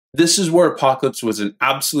This is where Apocalypse was an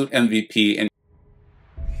absolute MVP. And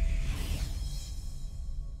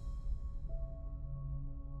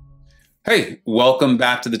hey, welcome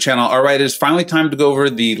back to the channel. All right, it's finally time to go over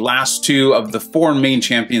the last two of the four main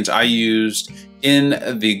champions I used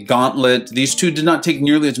in the Gauntlet. These two did not take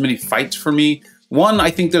nearly as many fights for me. One,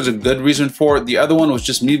 I think there's a good reason for it. The other one was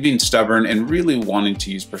just me being stubborn and really wanting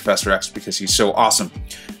to use Professor X because he's so awesome.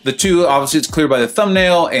 The two, obviously it's clear by the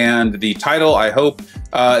thumbnail and the title, I hope.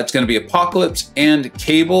 It's gonna be Apocalypse and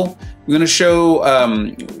Cable. I'm gonna show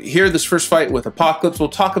here this first fight with Apocalypse. We'll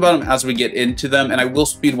talk about them as we get into them, and I will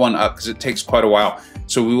speed one up because it takes quite a while.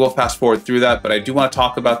 So we will fast forward through that, but I do want to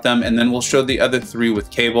talk about them, and then we'll show the other three with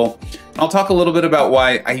Cable. I'll talk a little bit about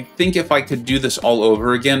why I think if I could do this all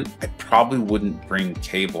over again, I probably wouldn't bring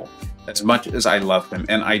Cable as much as I love him,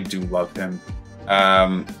 and I do love him.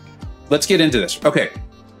 Let's get into this. Okay,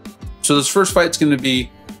 so this first fight is going to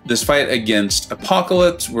be this fight against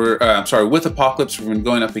Apocalypse. With Apocalypse, we're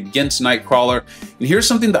going up against Nightcrawler. And here's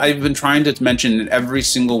something that I've been trying to mention in every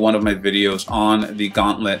single one of my videos on the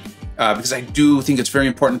Gauntlet, because I do think it's very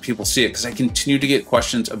important people see it, because I continue to get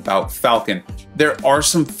questions about Falcon. There are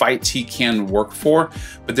some fights he can work for,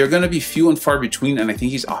 but they're going to be few and far between, and I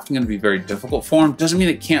think he's often going to be very difficult for him. Doesn't mean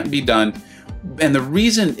it can't be done. And the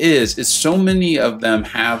reason is so many of them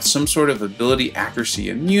have some sort of ability, accuracy,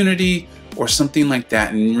 immunity, or something like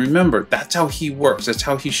that. And remember, that's how he works. That's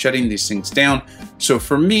how he's shutting these things down. So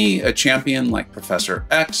for me, a champion like Professor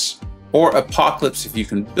X or Apocalypse, if you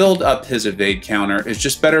can build up his evade counter, is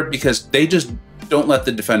just better because they just don't let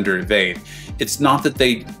the defender evade. It's not that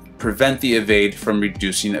they prevent the evade from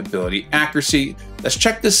reducing ability accuracy. Let's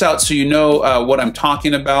check this out so you know what I'm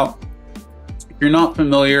talking about. If you're not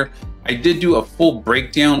familiar, I did do a full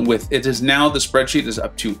breakdown with, it is now, the spreadsheet is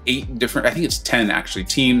up to 8 different, I think it's 10 actually,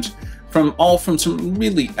 teams from some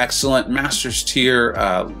really excellent Masters tier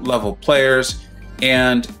level players.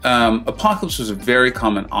 And Apocalypse was a very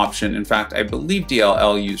common option. In fact, I believe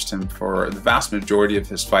DLL used him for the vast majority of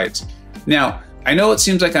his fights. Now, I know it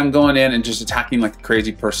seems like I'm going in and just attacking like a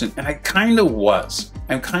crazy person, and I kind of was.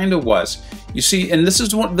 You see, and this is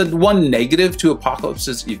the one negative to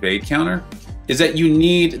Apocalypse's evade counter, is that you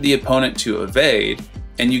need the opponent to evade,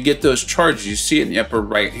 and you get those charges. You see it in the upper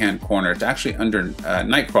right-hand corner. It's actually under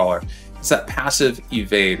Nightcrawler. It's that passive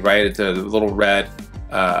evade, right? It's a little red,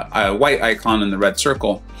 white icon in the red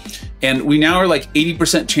circle. And we now are like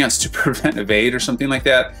 80% chance to prevent evade or something like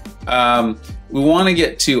that. We want to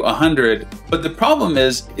get to 100, but the problem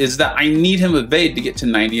is that I need him evade to get to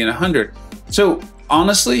 90 and 100. So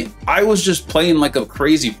honestly, I was just playing like a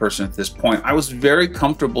crazy person at this point. I was very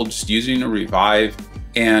comfortable just using a revive,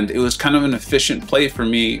 and it was kind of an efficient play for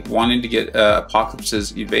me wanting to get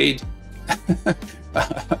Apocalypse's evade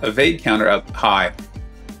evade counter up high.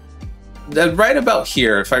 Right about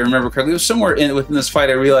here, if I remember correctly, it was somewhere within this fight,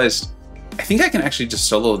 I realized I think I can actually just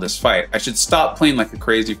solo this fight. I should stop playing like a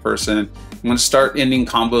crazy person. I'm going to start ending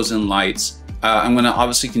combos and lights. I'm going to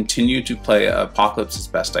obviously continue to play Apocalypse as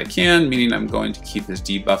best I can, meaning I'm going to keep his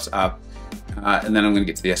debuffs up. And then I'm going to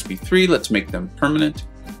get to the SP3. Let's make them permanent.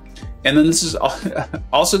 And then this is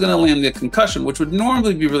also going to land the concussion, which would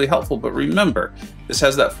normally be really helpful. But remember, this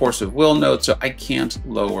has that force of will node, so I can't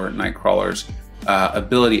lower Nightcrawler's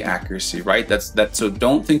ability accuracy, right? So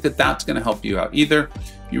don't think that that's going to help you out either.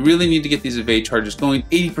 You really need to get these evade charges going.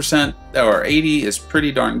 80% or 80 is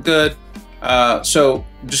pretty darn good. So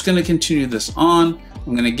I'm just going to continue this on.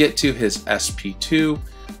 I'm going to get to his SP2.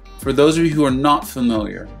 For those of you who are not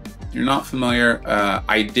familiar,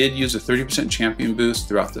 I did use a 30% champion boost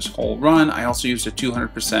throughout this whole run. I also used a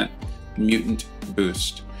 200% mutant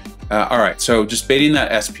boost. All right, so just baiting that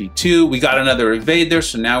SP2. We got another evade there,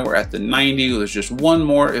 so now we're at the 90. There's just one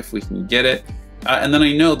more if we can get it. And then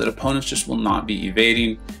I know that opponents just will not be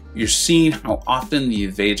evading. You're seeing how often the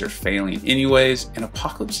evades are failing anyways, and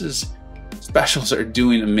Apocalypse's specials are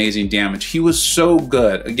doing amazing damage. He was so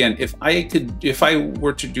good. Again, if I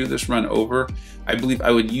were to do this run over, I believe I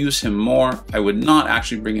would use him more. I would not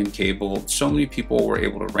actually bring in Cable. So many people were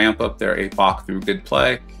able to ramp up their Apoc through good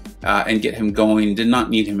play and get him going. Did not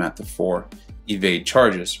need him at the 4 evade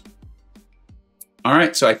charges. All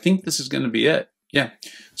right, so I think this is going to be it. Yeah.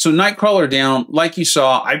 So Nightcrawler down, like you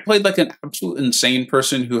saw, I played like an absolute insane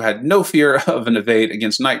person who had no fear of an evade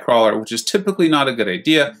against Nightcrawler, which is typically not a good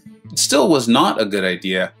idea. It still was not a good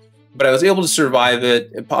idea, but I was able to survive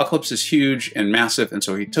it. Apocalypse is huge and massive, and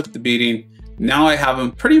so he took the beating. Now I have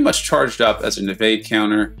him pretty much charged up as an evade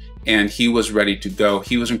counter, and he was ready to go.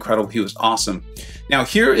 He was incredible. He was awesome. Now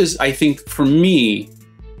here is, I think, for me,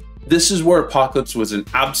 this is where Apocalypse was an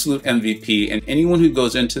absolute MVP, and anyone who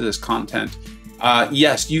goes into this content,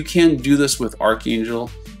 yes, you can do this with Archangel.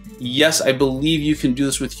 Yes, I believe you can do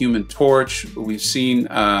this with Human Torch. We've seen,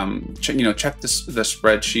 check the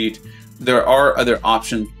spreadsheet. There are other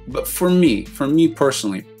options, but for me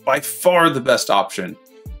personally, by far the best option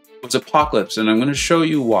was Apocalypse, and I'm going to show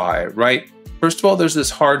you why, right? First of all, there's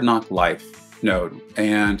this hard knock life node,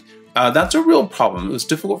 and that's a real problem. It was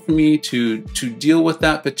difficult for me to deal with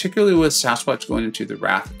that, particularly with Sasquatch going into the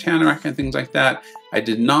Wrath of Terrax and things like that. I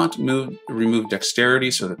did not remove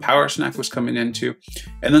dexterity, so the power snack was coming into,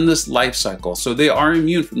 and then this life cycle. So they are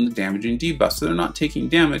immune from the damaging debuff, so they're not taking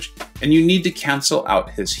damage, and you need to cancel out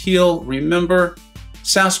his heal. Remember,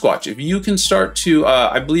 Sasquatch, if you can start to,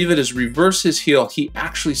 I believe it is reverse his heal, he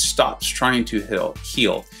actually stops trying to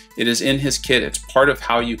heal. It is in his kit. It's part of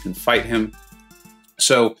how you can fight him.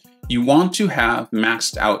 So you want to have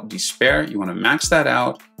maxed out Despair. You want to max that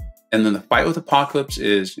out. And then the fight with Apocalypse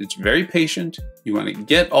is, it's very patient. You want to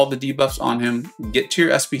get all the debuffs on him, get to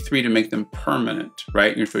your SP3 to make them permanent,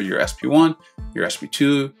 right? You're through your SP1, your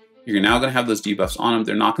SP2, you're now going to have those debuffs on him.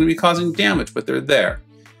 They're not going to be causing damage, but they're there.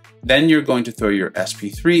 Then you're going to throw your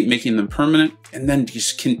SP3, making them permanent, and then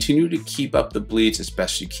just continue to keep up the bleeds as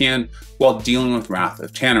best you can while dealing with Wrath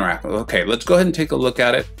of Terrax. Okay, let's go ahead and take a look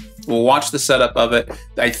at it. We'll watch the setup of it.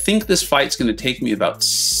 I think this fight's going to take me about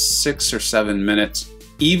 6 or 7 minutes.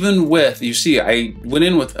 Even with, you see, I went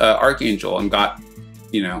in with Archangel and got,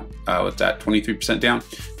 what's that, 23% down.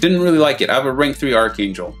 Didn't really like it. I have a rank 3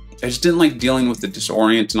 Archangel. I just didn't like dealing with the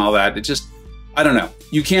disorient and all that. It just, I don't know.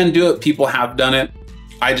 You can do it. People have done it.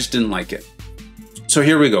 I just didn't like it. So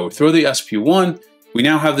here we go. We throw the SP1. We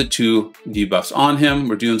now have the 2 debuffs on him.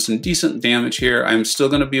 We're doing some decent damage here. I'm still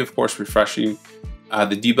going to be, of course, refreshing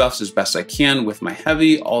the debuffs as best I can with my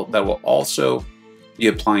heavy. That will also be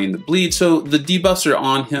applying the bleed. So the debuffs are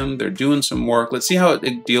on him. They're doing some work. Let's see how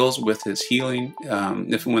it deals with his healing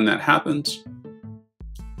if and when that happens.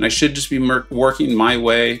 And I should just be working my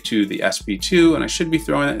way to the SP2, and I should be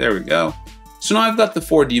throwing it. There we go. So now I've got the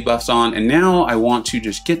 4 debuffs on, and now I want to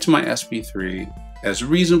just get to my SP3 as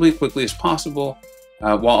reasonably quickly as possible,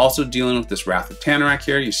 while also dealing with this Wrath of Terrax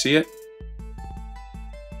here. You see it?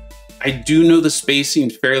 I do know the spacing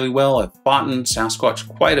fairly well. I've fought in Sasquatch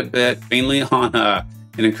quite a bit, mainly on an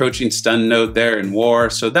encroaching stun node there in War,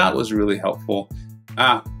 so that was really helpful.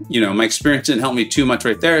 My experience didn't help me too much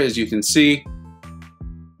right there, as you can see.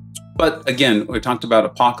 But again, we talked about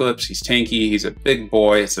Apocalypse. He's tanky. He's a big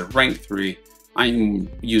boy. It's a rank 3. I'm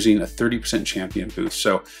using a 30% champion boost,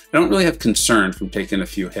 so I don't really have concern from taking a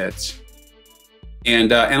few hits.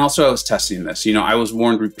 And also I was testing this. I was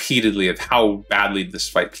warned repeatedly of how badly this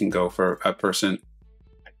fight can go for a person.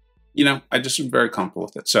 I just am very comfortable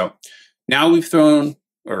with it. So now we've thrown,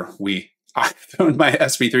 I've thrown my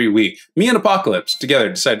SP3. Me and Apocalypse together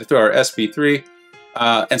decided to throw our SP3.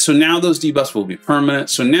 And so now those debuffs will be permanent.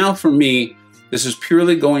 So now for me, this is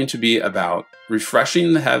purely going to be about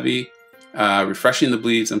refreshing the heavy, refreshing the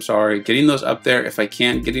bleeds, getting those up there if I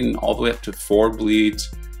can, getting all the way up to 4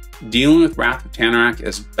 bleeds, dealing with Wrath of Terrax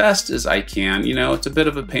as best as I can. It's a bit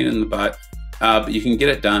of a pain in the butt, but you can get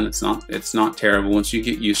it done. It's not terrible once you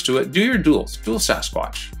get used to it. Do your duels, duel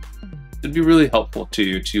Sasquatch. It'd be really helpful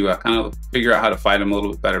to kind of figure out how to fight him a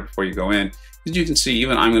little bit better before you go in. As you can see,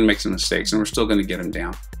 even I'm going to make some mistakes, and we're still going to get him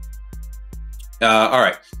down. All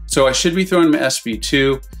right, so I should be throwing my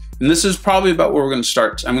SP2, and this is probably about where we're going to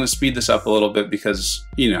start. I'm going to speed this up a little bit because,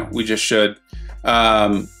 we just should.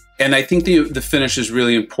 And I think the finish is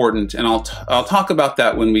really important, and I'll talk about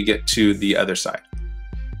that when we get to the other side.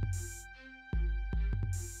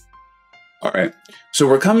 All right, so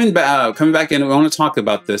we're coming back in. I want to talk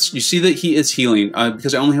about this. You see that he is healing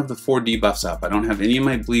because I only have the 4 debuffs up. I don't have any of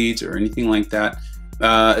my bleeds or anything like that.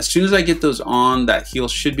 As soon as I get those on, that heal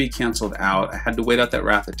should be canceled out. I had to wait out that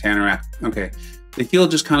Wrath of Terrax. Okay, the heal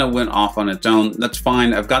just kind of went off on its own. That's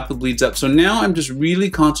fine. I've got the bleeds up. So now I'm just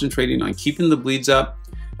really concentrating on keeping the bleeds up.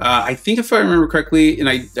 I think if I remember correctly, and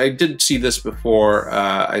I did see this before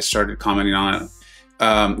I started commenting on it.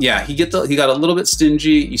 Yeah, he got a little bit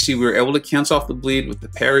stingy. You see, we were able to cancel off the bleed with the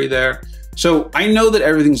parry there. So I know that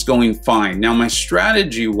everything's going fine. Now my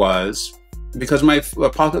strategy was, because my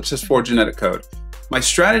Apocalypse has 4 genetic code, my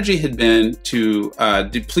strategy had been to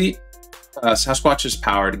deplete Sasquatch's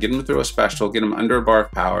power, to get him to throw a special, get him under a bar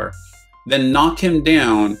of power, then knock him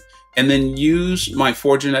down, and then use my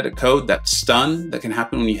 4 genetic code, that stun that can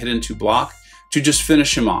happen when you hit into block, to just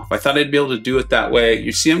finish him off. I thought I'd be able to do it that way.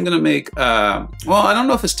 You see, I'm gonna make, well, I don't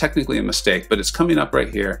know if it's technically a mistake, but it's coming up right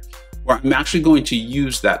here, where I'm actually going to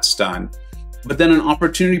use that stun. But then an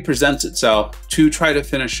opportunity presents itself to try to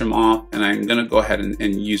finish him off, and I'm gonna go ahead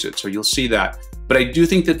and use it. So you'll see that. But I do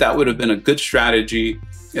think that that would have been a good strategy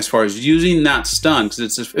as far as using that stun,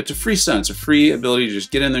 because it's a free stun. It's a free ability to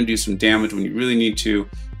just get in there and do some damage when you really need to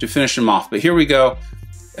finish him off. But here we go.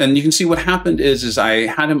 And you can see what happened is I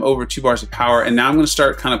had him over 2 bars of power, and now I'm going to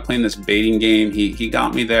start kind of playing this baiting game. He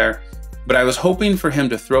got me there, but I was hoping for him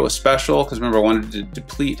to throw a special, because remember I wanted to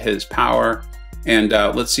deplete his power. And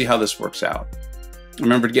let's see how this works out. I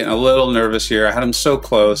remember getting a little nervous here. I had him so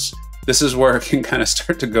close. This is where it can kind of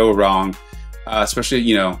start to go wrong, especially,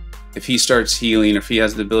 you know, if he starts healing, if he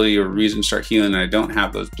has the ability or reason to start healing, and I don't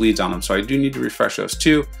have those bleeds on him. So I do need to refresh those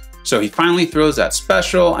too. So he finally throws that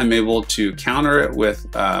special. I'm able to counter it with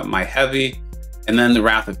my heavy. And then the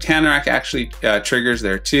Wrath of Terrax actually triggers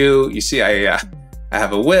there too. You see, I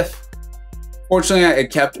have a whiff. Fortunately, I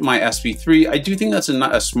kept my SP3. I do think that's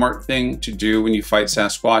a smart thing to do when you fight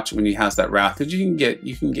Sasquatch, when he has that Wrath, because you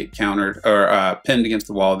can get countered or pinned against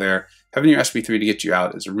the wall there. Having your SP3 to get you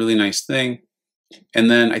out is a really nice thing.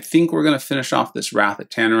 And then I think we're going to finish off this Wrath of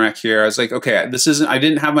Terrax here. I was like, okay, I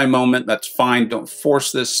didn't have my moment. That's fine. Don't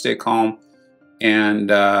force this. Stay calm. And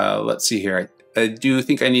let's see here. I do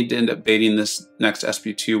think I need to end up baiting this next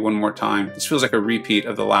SP2 one more time. This feels like a repeat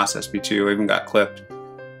of the last SP2. I even got clipped.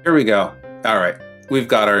 Here we go. All right. We've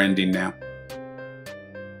got our ending now.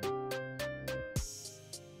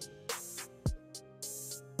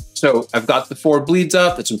 So I've got the 4 bleeds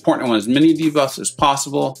up. It's important I want as many debuffs as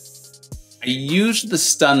possible. I used the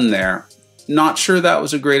stun there. Not sure that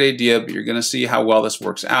was a great idea, but you're going to see how well this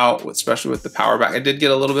works out, especially with the power back. I did get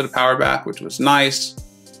a little bit of power back, which was nice.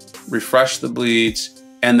 Refresh the bleeds,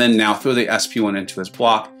 and then now throw the SP1 into his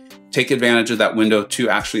block. Take advantage of that window to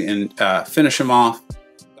actually finish him off.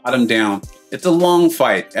 Got him down. It's a long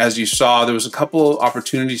fight. As you saw, there was a couple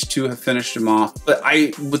opportunities to have finished him off, but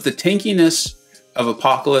with the tankiness of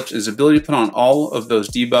Apocalypse, his ability to put on all of those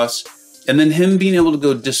debuffs, and then him being able to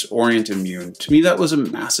go disorient immune, to me that was a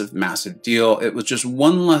massive, massive deal. It was just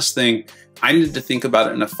one less thing I needed to think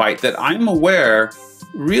about it in a fight that I'm aware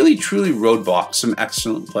really truly roadblocked some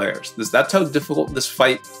excellent players. That's how difficult this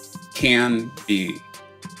fight can be.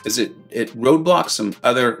 It roadblocks some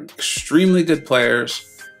other extremely good players.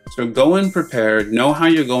 So go in prepared, know how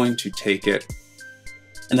you're going to take it,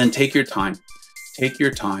 and then take your time. Take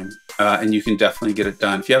your time, and you can definitely get it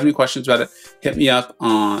done. If you have any questions about it, hit me up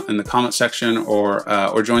in the comment section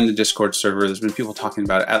or join the Discord server. There's been people talking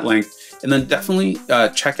about it at length. And then definitely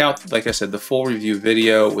check out, like I said, the full review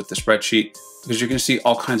video with the spreadsheet, because you're going to see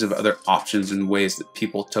all kinds of other options and ways that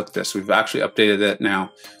people took this. We've actually updated it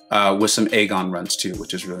now with some Aegon runs too,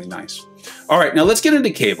 which is really nice. All right, now let's get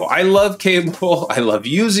into Cable. I love Cable. I love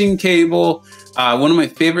using Cable. One of my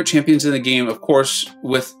favorite champions in the game, of course,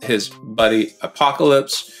 with his buddy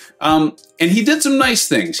Apocalypse. And he did some nice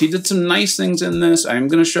things. He did some nice things in this. I'm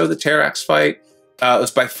going to show the Terrax fight. It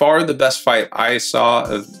was by far the best fight I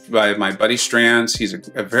saw by my buddy Strands. He's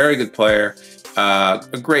a very good player,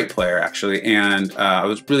 a great player, actually. And I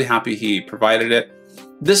was really happy he provided it.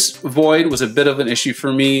 This Void was a bit of an issue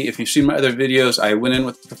for me. If you've seen my other videos, I went in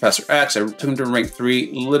with Professor X. I took him to rank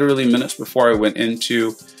 3 literally minutes before I went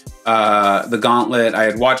into the Gauntlet. I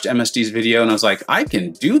had watched MSD's video and I was like, I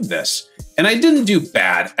can do this. And I didn't do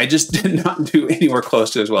bad. I just did not do anywhere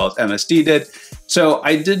close to as well as MSD did. So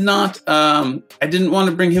I did not, I didn't want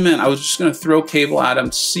to bring him in. I was just going to throw Cable at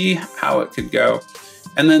him, see how it could go.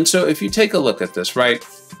 And then, so if you take a look at this, right?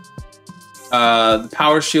 The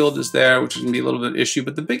power shield is there, which is going to be a little bit of an issue,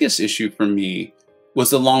 but the biggest issue for me was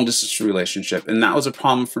the long distance relationship. And that was a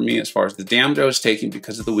problem for me as far as the damage I was taking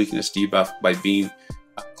because of the weakness debuff by being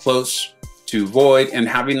close to Void and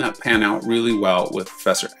having that pan out really well with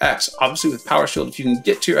Professor X. Obviously with power shield, if you can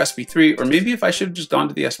get to your SP3, or maybe if I should have just gone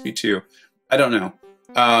to the SP2, I don't know.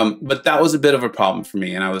 But that was a bit of a problem for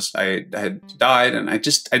me. And I had died and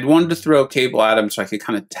I'd wanted to throw Cable at him so I could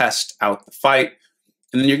kind of test out the fight.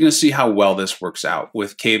 And then you're going to see how well this works out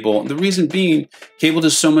with Cable. The reason being, Cable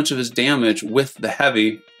does so much of his damage with the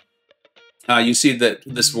heavy. You see that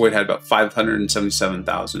this Void had about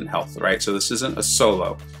 577,000 health, right? So this isn't a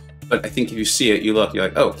solo. But I think if you see it, you're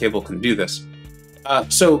like, oh, Cable can do this.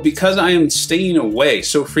 So because I am staying away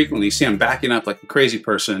so frequently, you see I'm backing up like a crazy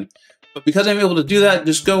person. But because I'm able to do that,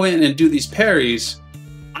 just go in and do these parries,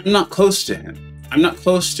 I'm not close to him. I'm not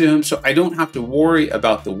close to him, so I don't have to worry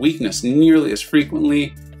about the weakness nearly as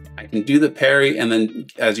frequently. I can do the parry, and then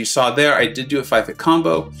as you saw there, I did do a 5-hit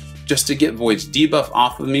combo just to get Void's debuff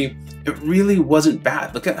off of me. It really wasn't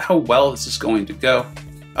bad. Look at how well this is going to go.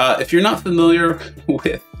 If you're not familiar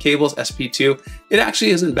with Cable's SP2, it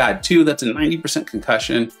actually isn't bad too. That's a 90%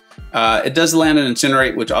 concussion. It does land an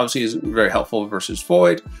Incinerate, which obviously isn't very helpful versus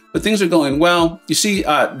Void, but things are going well. You see,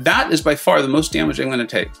 that is by far the most damage I'm going to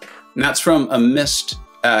take. And that's from a missed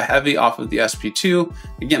heavy off of the SP2.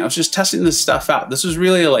 Again, I was just testing this stuff out. This was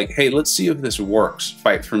really like, hey, let's see if this works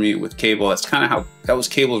fight for me with Cable. That's kind of how, that was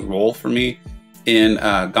Cable's role for me in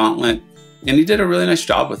Gauntlet. And he did a really nice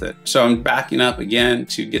job with it. So I'm backing up again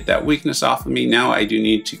to get that weakness off of me. Now I do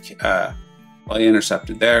need to, well, I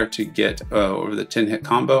intercepted there to get over the 10-hit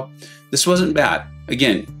combo. This wasn't bad.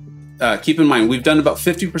 Again, keep in mind, we've done about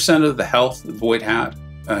 50% of the health that Void had.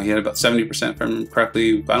 He had about 70%, if I remember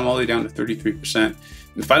correctly. We've got him all the way down to 33%.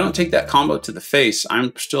 If I don't take that combo to the face,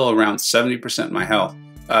 I'm still around 70% of my health.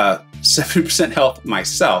 70% health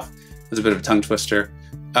myself. That's a bit of a tongue twister.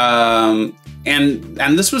 And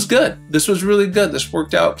this was good. This was really good. This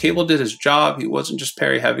worked out. Cable did his job. He wasn't just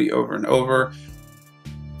parry heavy over and over.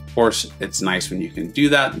 Of course, it's nice when you can do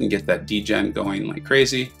that and get that degen going like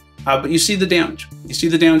crazy. But you see the damage. You see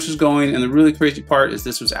the damage was going, and the really crazy part is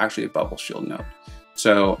this was actually a bubble shield node.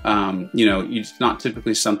 So, you know, it's not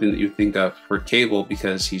typically something that you think of for Cable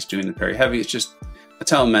because he's doing the parry heavy. It's just,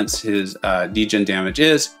 that's how immense his degen damage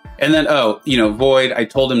is. And then, oh, you know, Void, I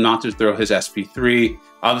told him not to throw his SP3.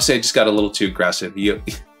 Obviously, I just got a little too aggressive. I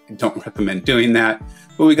don't recommend doing that,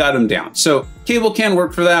 but we got him down. So Cable can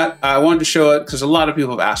work for that. I wanted to show it because a lot of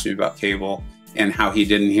people have asked me about Cable and how he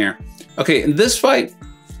did in here. Okay, in this fight,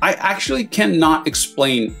 I actually cannot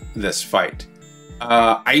explain this fight.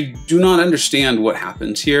 I do not understand what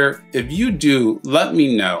happens here. If you do, let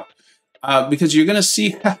me know, because you're gonna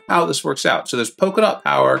see how this works out. So there's polka dot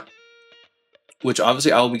power, which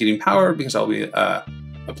obviously I'll be getting power because I'll be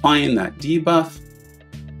applying that debuff.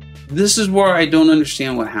 This is where I don't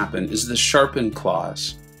understand what happened, is the sharpened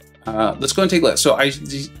claws. Let's go and take a look. So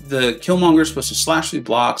the Killmonger is supposed to slash through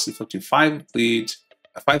blocks, inflicting 5 bleeds,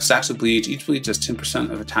 5 stacks of bleeds. Each bleed does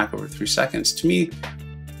 10% of attack over 3 seconds. To me,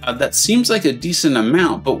 that seems like a decent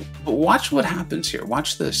amount, but watch what happens here.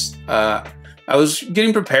 Watch this. I was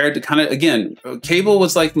getting prepared to kind of, again, Cable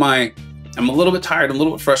was like I'm a little bit tired, I'm a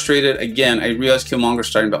little bit frustrated. Again, I realized Killmonger's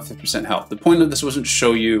starting about 50% health. The point of this wasn't to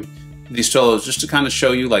show you these solos, just to kind of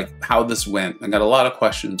show you like how this went. I got a lot of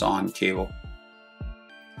questions on Cable.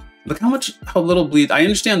 Look how little bleed. I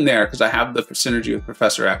understand there because I have the synergy with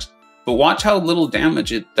Professor X, but watch how little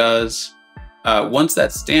damage it does once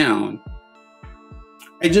that's down.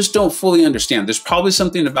 I just don't fully understand. There's probably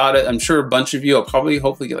something about it. I'm sure a bunch of you, I'll probably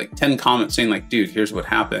hopefully get like 10 comments saying like, dude, here's what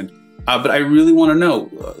happened. But I really want to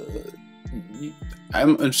know.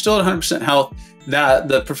 I'm still at 100% health. That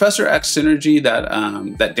the Professor X synergy,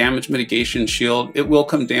 that damage mitigation shield, it will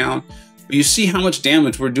come down. But you see how much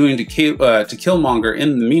damage we're doing to Killmonger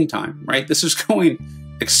in the meantime, right? This is going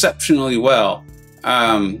exceptionally well.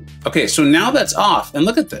 Okay, so now that's off, and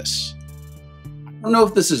look at this. I don't know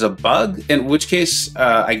if this is a bug, in which case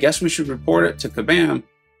I guess we should report it to Kabam.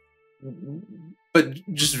 But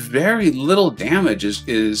just very little damage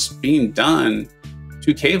is being done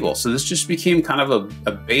to Cable. So this just became kind of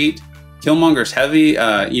a bait. Killmonger's heavy,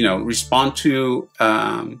 you know, respond to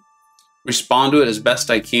it as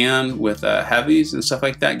best I can with heavies and stuff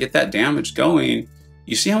like that. Get that damage going.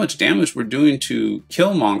 You see how much damage we're doing to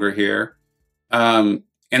Killmonger here. And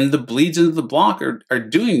the bleeds into the block are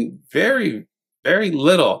doing very, very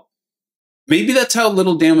little. Maybe that's how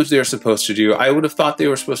little damage they're supposed to do. I would have thought they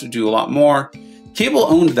were supposed to do a lot more. Cable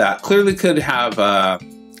owned that. Clearly could have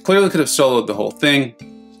soloed the whole thing.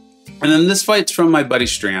 And then this fight's from my buddy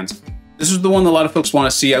Strands. This is the one that a lot of folks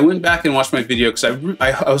want to see. I went back and watched my video because I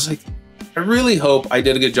was like, I really hope I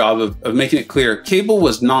did a good job of making it clear. Cable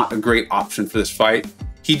was not a great option for this fight.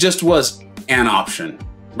 He just was an option,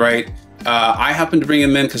 right? I happened to bring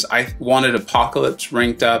him in because I wanted Apocalypse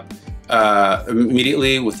ranked up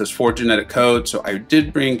immediately with this 4 genetic code. So I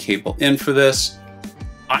did bring Cable in for this.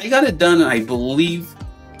 I got it done in, I believe,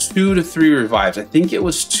 2 to 3 revives. I think it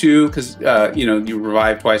was 2 because, you know, you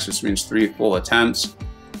revive twice, which means 3 full attempts.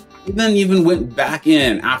 I then even went back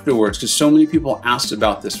in afterwards because so many people asked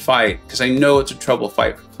about this fight because I know it's a trouble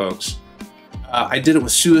fight for folks. I did it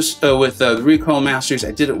with the Recoil Masters.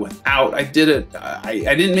 I did it without. I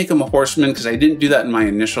didn't make him a horseman because I didn't do that in my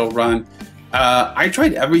initial run. I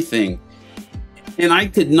tried everything, and I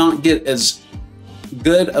could not get as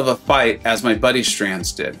good of a fight as my buddy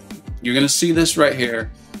Strands did. You're gonna see this right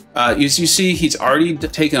here. You see, he's already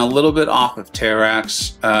taken a little bit off of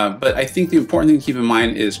Terrax, but I think the important thing to keep in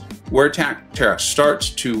mind is where Terrax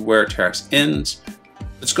starts to where Terrax ends.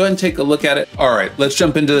 Let's go ahead and take a look at it. All right, let's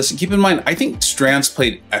jump into this. And keep in mind, I think Strands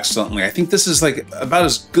played excellently. I think this is like about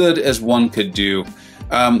as good as one could do.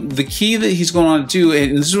 The key that he's going on to do,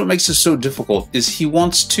 and this is what makes this so difficult, is he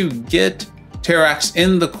wants to get Terrax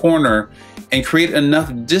in the corner and create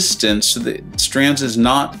enough distance so that Strands is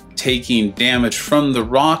not taking damage from the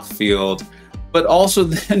rock field but also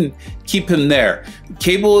then keep him there.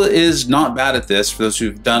 Cable is not bad at this, for those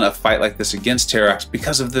who've done a fight like this against Terrax,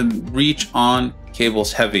 because of the reach on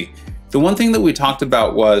Cable's heavy. The one thing that we talked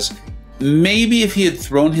about was maybe if he had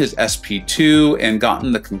thrown his SP2 and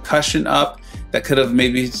gotten the concussion up, that could have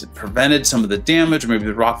maybe prevented some of the damage, or maybe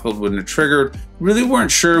the rock field wouldn't have triggered. Really weren't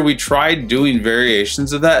sure. We tried doing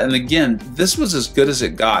variations of that, and again, this was as good as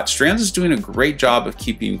it got. Strands is doing a great job of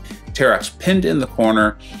keeping Terrax pinned in the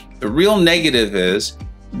corner. The real negative is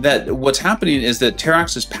that what's happening is that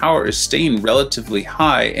Terrax's power is staying relatively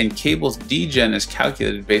high, and Cable's degen is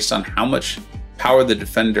calculated based on how much power the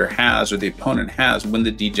defender has, or the opponent has, when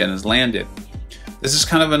the degen is landed. This is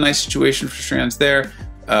kind of a nice situation for Strands there,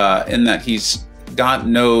 in that he's got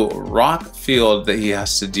no rock field that he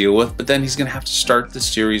has to deal with, but then he's going to have to start the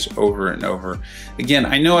series over and over. Again,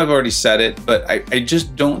 I know I've already said it, but I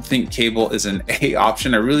just don't think Cable is an A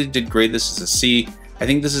option. I really did grade this as a C. I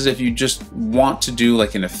think this is if you just want to do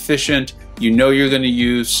like an efficient, you know you're going to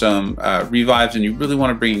use some revives and you really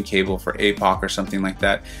want to bring in Cable for Apoc or something like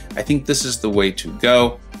that. I think this is the way to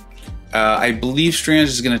go. I believe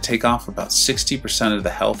Strands is going to take off about 60% of the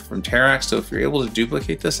health from Terrax, so if you're able to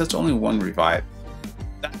duplicate this, that's only one revive.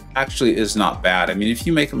 That actually is not bad. I mean, if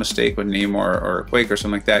you make a mistake with Namor or Quake or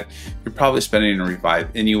something like that, you're probably spending a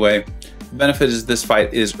revive anyway. The benefit is this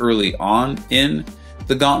fight is early on in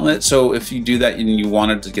the Gauntlet, so if you do that and you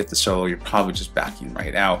wanted to get the solo, you're probably just backing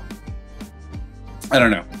right out. I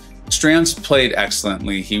don't know. Strands played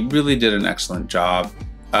excellently. He really did an excellent job.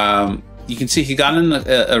 You can see he got in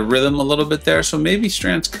a rhythm a little bit there, so maybe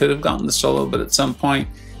Strands could have gotten the solo, but at some point,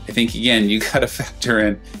 I think, again, you got to factor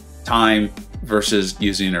in time versus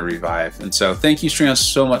using a revive. And so thank you, Strands,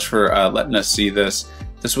 so much for letting us see this.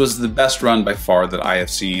 This was the best run by far that I have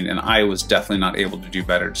seen, and I was definitely not able to do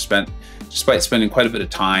better despite spending quite a bit of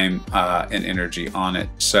time and energy on it.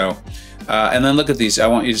 So, and then look at these. I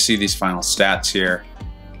want you to see these final stats here.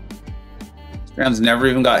 Strands never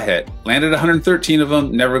even got hit. Landed 113 of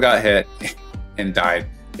them, never got hit, and died.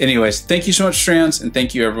 Anyways, thank you so much, Strands, and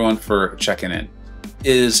thank you everyone for checking in.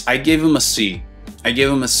 I gave him a C. I gave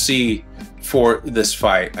him a C for this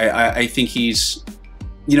fight. I think he's,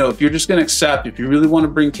 you know, if you're just gonna accept, if you really want to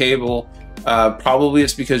bring Cable, probably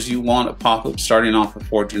it's because you want Apocalypse starting off with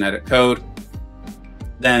 4 genetic code.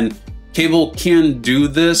 Then Cable can do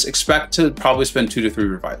this. Expect to probably spend 2 to 3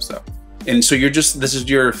 revives though. And so this is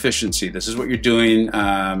your efficiency. This is what you're doing.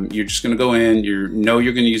 You're just gonna go in, you're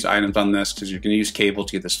gonna use items on this because you're gonna use Cable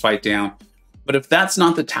to get this fight down. But if that's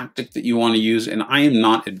not the tactic that you wanna use, and I am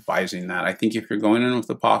not advising that, I think if you're going in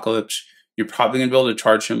with Apocalypse, you're probably gonna be able to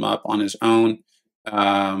charge him up on his own.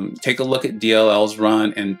 Take a look at DLL's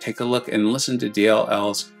run and take a look and listen to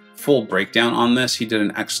DLL's full breakdown on this. He did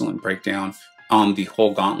an excellent breakdown on the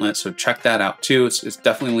whole Gauntlet, so check that out too. It's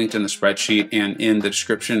definitely linked in the spreadsheet and in the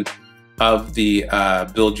description of the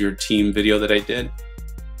Build Your Team video that I did.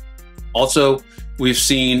 Also, we've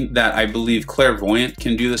seen that I believe Clairvoyant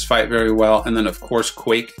can do this fight very well, and then of course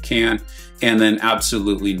Quake can, and then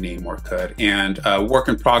absolutely Namor could. And Work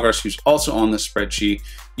in Progress, who's also on the spreadsheet,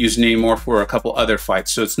 used Namor for a couple other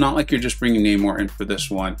fights. So it's not like you're just bringing Namor in for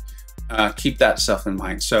this one. Keep that stuff in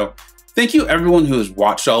mind. So thank you everyone who has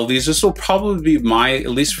watched all of these. This will probably be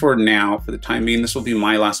at least for now, for the time being, this will be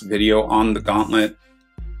my last video on the Gauntlet.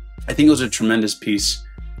 I think it was a tremendous piece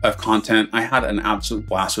of content. I had an absolute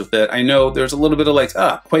blast with it. I know there's a little bit of like,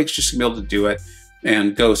 Quake's just gonna be able to do it,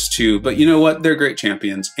 and Ghost too, but you know what? They're great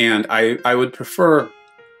champions, and I would prefer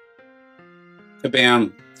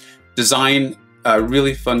Kabam design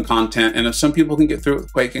really fun content, and if some people can get through it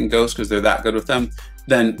with Quake and Ghost because they're that good with them,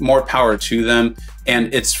 then more power to them,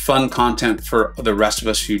 and it's fun content for the rest of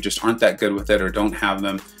us who just aren't that good with it or don't have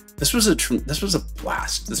them. This was a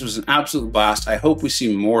blast. This was an absolute blast. I hope we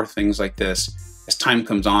see more things like this as time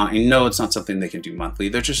comes on. I know it's not something they can do monthly.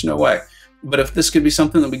 There's just no way. But if this could be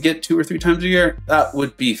something that we get 2 or 3 times a year, that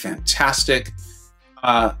would be fantastic.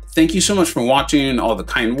 Thank you so much for watching. All the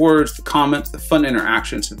kind words, the comments, the fun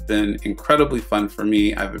interactions have been incredibly fun for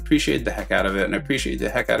me. I've appreciated the heck out of it, and I appreciate the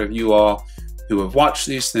heck out of you all who have watched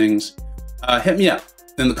these things. Hit me up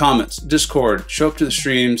in the comments, Discord, show up to the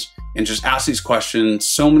streams, and just ask these questions.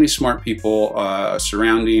 So many smart people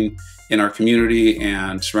surrounding in our community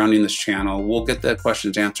and surrounding this channel. We'll get the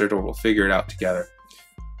questions answered, or we'll figure it out together.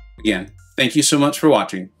 Again, thank you so much for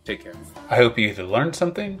watching. Take care. I hope you either learned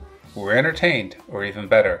something, were entertained, or even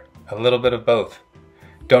better, a little bit of both.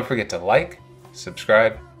 Don't forget to like,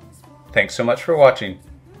 subscribe. Thanks so much for watching.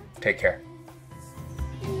 Take care.